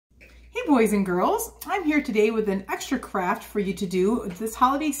Hey boys and girls, I'm here today with an extra craft for you to do this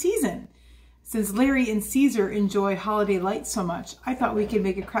holiday season. Since Larry and Caesar enjoy holiday lights so much, I thought we could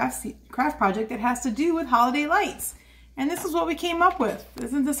make a craft project that has to do with holiday lights. And this is what we came up with.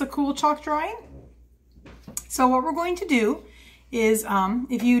 Isn't this a cool chalk drawing? So what we're going to do is,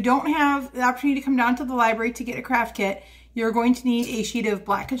 if you don't have the opportunity to come down to the library to get a craft kit, you're going to need a sheet of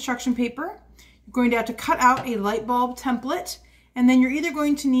black construction paper. You're going to have to cut out a light bulb template. And then you're either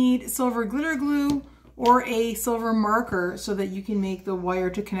going to need silver glitter glue or a silver marker so that you can make the wire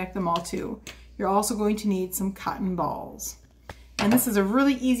to connect them all to. You're also going to need some cotton balls. And this is a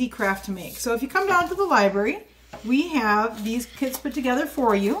really easy craft to make. So if you come down to the library, we have these kits put together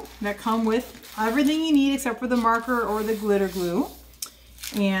for you that come with everything you need except for the marker or the glitter glue.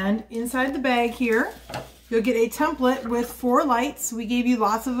 And inside the bag here, you'll get a template with 4 lights. We gave you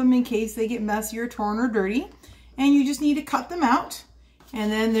lots of them in case they get messy or torn or dirty. And you just need to cut them out.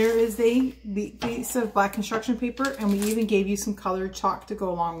 And then there is a piece of black construction paper, and we even gave you some colored chalk to go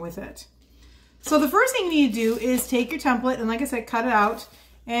along with it. So the first thing you need to do is take your template and, like I said, cut it out.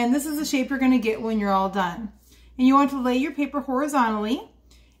 And this is the shape you're going to get when you're all done. And you want to lay your paper horizontally.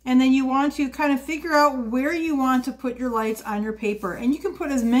 And then you want to kind of figure out where you want to put your lights on your paper. And you can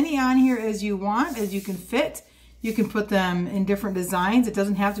put as many on here as you want, as you can fit. You can put them in different designs. It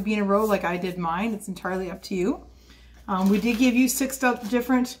doesn't have to be in a row like I did mine. It's entirely up to you. We did give you 6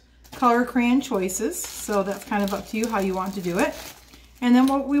 different color crayon choices, so that's kind of up to you how you want to do it. And then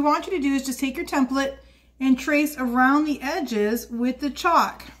what we want you to do is just take your template and trace around the edges with the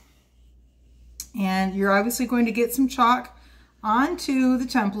chalk. And you're obviously going to get some chalk onto the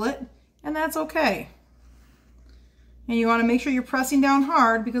template, and that's okay. And you want to make sure you're pressing down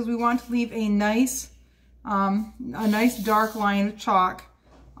hard because we want to leave a nice dark line of chalk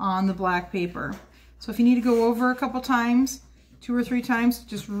on the black paper. So if you need to go over a couple times, 2 or 3 times,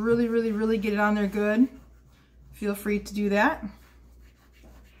 just really get it on there good. Feel free to do that.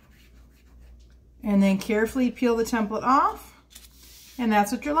 And then carefully peel the template off, and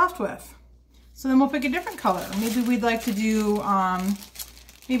that's what you're left with. So then we'll pick a different color. Maybe we'd like to do,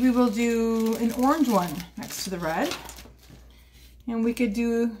 maybe we'll do an orange one next to the red. And we could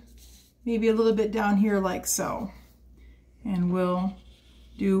do maybe a little bit down here like so. And we'll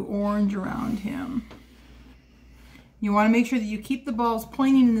do orange around him. You want to make sure that you keep the bulbs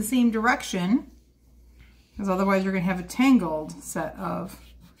pointing in the same direction, because otherwise you're going to have a tangled set of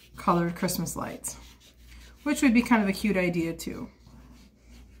colored Christmas lights, which would be kind of a cute idea too.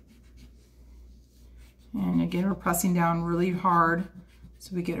 And again, we're pressing down really hard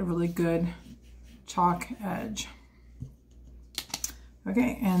so we get a really good chalk edge.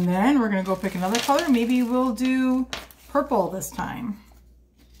 Okay, and then we're going to go pick another color. Maybe we'll do purple this time.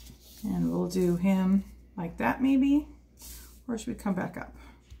 And we'll do him like that maybe. Or should we come back up?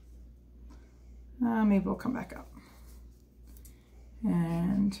 Maybe we'll come back up.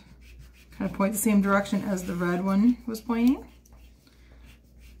 And kind of point the same direction as the red one was pointing.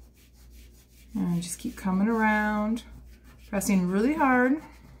 And just keep coming around, pressing really hard.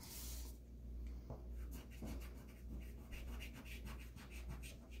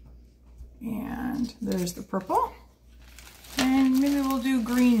 And there's the purple. And maybe we'll do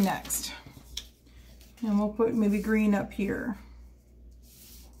green next. And we'll put maybe green up here.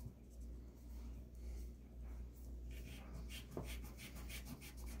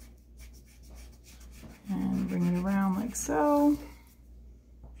 And bring it around like so.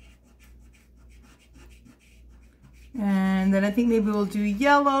 And then I think maybe we'll do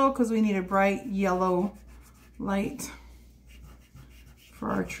yellow because we need a bright yellow light for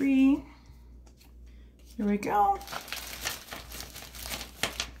our tree. Here we go.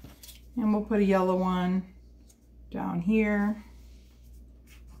 And we'll put a yellow one down here.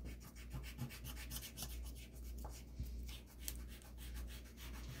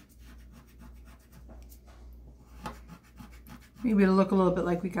 Maybe it'll look a little bit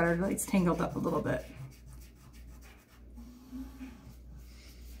like we got our lights tangled up a little bit.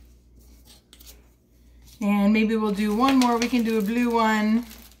 And maybe we'll do one more. We can do a blue one.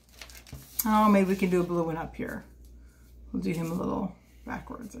 Oh, maybe we can do a blue one up here. We'll do him a little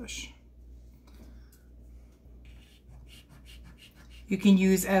backwards-ish. You can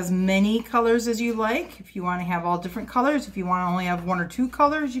use as many colors as you like. If you want to have all different colors, if you want to only have 1 or 2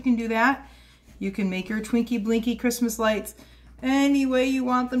 colors, you can do that. You can make your Twinkie Blinky Christmas lights any way you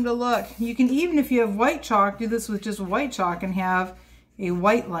want them to look. You can even, if you have white chalk, do this with just white chalk and have a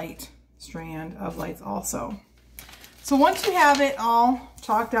white light strand of lights also. So once you have it all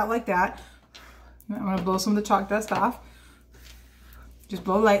chalked out like that, I'm going to blow some of the chalk dust off. Just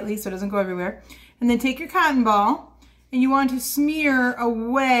blow lightly so it doesn't go everywhere. And then take your cotton ball and you want to smear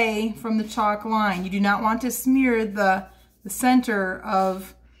away from the chalk line. You do not want to smear the center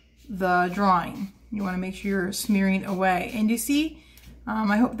of the drawing. You want to make sure you're smearing away. And you see,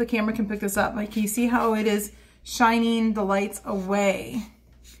 I hope the camera can pick this up. Like, can you see how it is shining the lights away?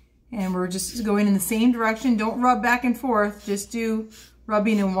 And we're just going in the same direction. Don't rub back and forth. Just do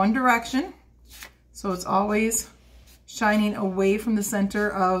rubbing in one direction. So it's always shining away from the center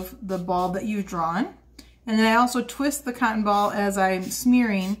of the bulb that you've drawn. And then I also twist the cotton ball as I'm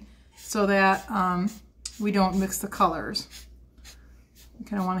smearing so that we don't mix the colors. You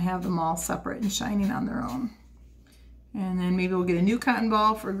kind of want to have them all separate and shining on their own. And then maybe we'll get a new cotton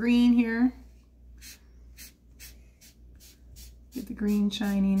ball for green here. Get the green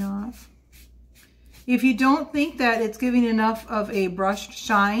shining off. If you don't think that it's giving enough of a brushed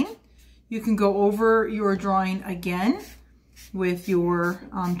shine, you can go over your drawing again with your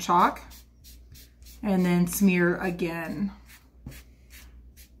chalk and then smear again.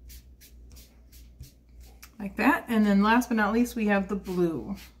 Like that. And then last but not least, we have the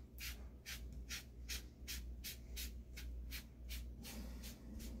blue.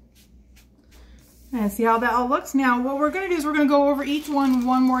 And see how that all looks? Now what we're going to do is we're going to go over each one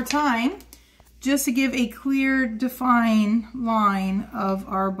more time just to give a clear, defined line of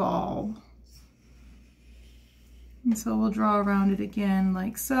our bulb. And so we'll draw around it again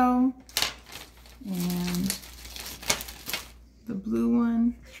like so. And the blue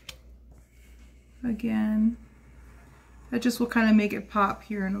one again. That just will kind of make it pop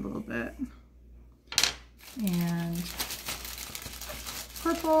here in a little bit. And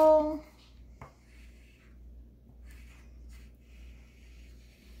purple.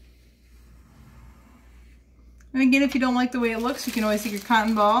 And again, if you don't like the way it looks, you can always take your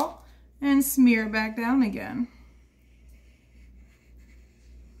cotton ball and smear it back down again.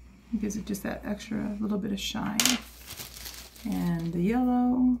 It gives it just that extra little bit of shine. And the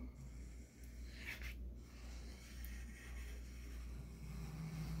yellow.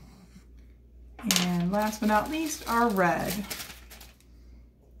 And last but not least, our red.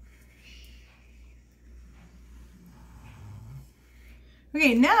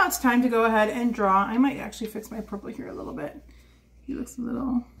 Okay, now it's time to go ahead and draw. I might actually fix my purple here a little bit. He looks a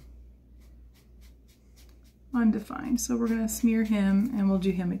little undefined. So we're going to smear him and we'll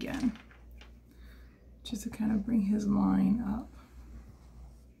do him again. Just to kind of bring his line up.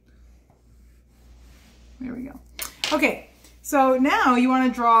 There we go. Okay, so now you want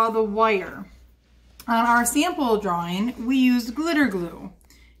to draw the wire. On our sample drawing, we used glitter glue,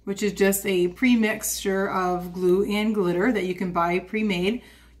 which is just a pre-mixture of glue and glitter that you can buy pre-made.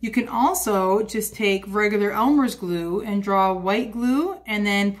 You can also just take regular Elmer's glue and draw white glue and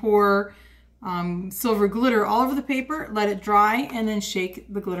then pour silver glitter all over the paper, let it dry, and then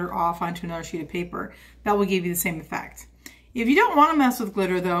shake the glitter off onto another sheet of paper. That will give you the same effect. If you don't want to mess with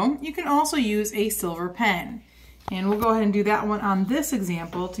glitter though, you can also use a silver pen. And we'll go ahead and do that one on this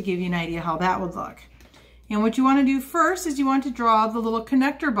example to give you an idea how that would look. And what you want to do first is you want to draw the little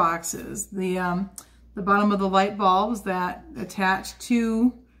connector boxes, the bottom of the light bulbs that attach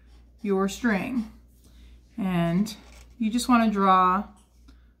to your string. And you just want to draw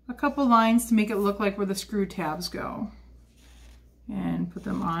a couple lines to make it look like where the screw tabs go. And put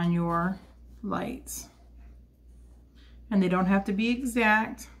them on your lights. And they don't have to be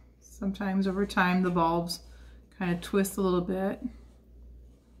exact. Sometimes over time the bulbs kind of twist a little bit.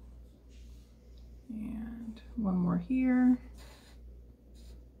 And one more here.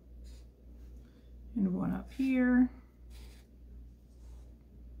 And one up here.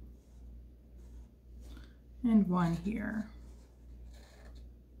 And one here.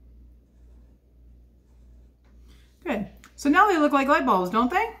 Good. So now they look like light bulbs,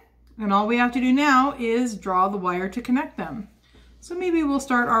 don't they? And all we have to do now is draw the wire to connect them. So maybe we'll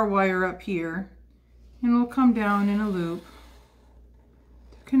start our wire up here and we'll come down in a loop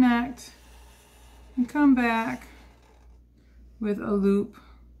to connect and come back with a loop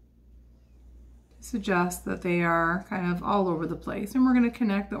to suggest that they are kind of all over the place. And we're going to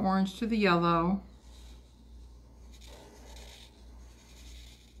connect the orange to the yellow.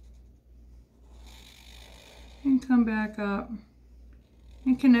 And come back up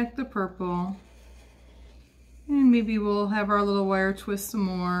and connect the purple. And maybe we'll have our little wire twist some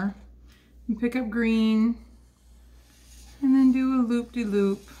more and pick up green and then do a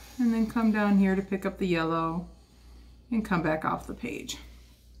loop-de-loop and then come down here to pick up the yellow and come back off the page.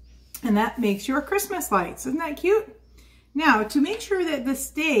 And that makes your Christmas lights. Isn't that cute? Now, to make sure that this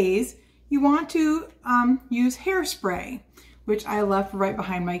stays, you want to use hairspray, which I left right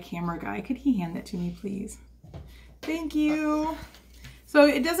behind my camera guy. Could he hand that to me, please? Thank you. So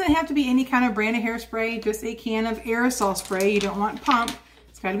it doesn't have to be any kind of brand of hairspray, just a can of aerosol spray. You don't want pump,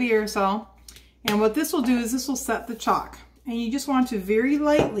 it's got to be aerosol. And what this will do is this will set the chalk. And you just want to very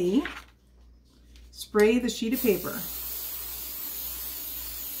lightly spray the sheet of paper.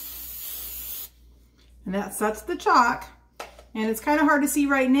 And that sets the chalk. And it's kind of hard to see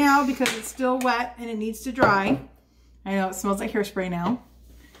right now because it's still wet and it needs to dry. I know it smells like hairspray now.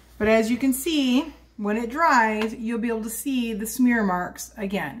 But as you can see, when it dries, you'll be able to see the smear marks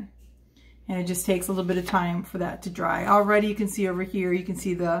again. And it just takes a little bit of time for that to dry. Already you can see over here, you can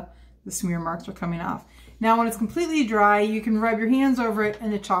see the smear marks are coming off. Now when it's completely dry, you can rub your hands over it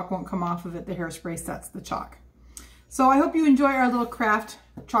and the chalk won't come off of it. The hairspray sets the chalk. So I hope you enjoy our little craft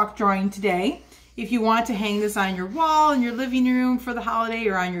chalk drawing today. If you want to hang this on your wall in your living room for the holiday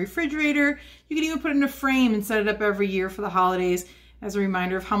or on your refrigerator, you can even put it in a frame and set it up every year for the holidays as a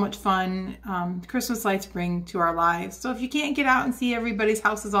reminder of how much fun Christmas lights bring to our lives. So if you can't get out and see everybody's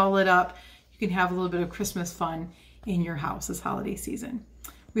houses all lit up, you can have a little bit of Christmas fun in your house this holiday season.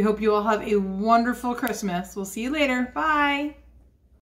 We hope you all have a wonderful Christmas. We'll see you later. Bye.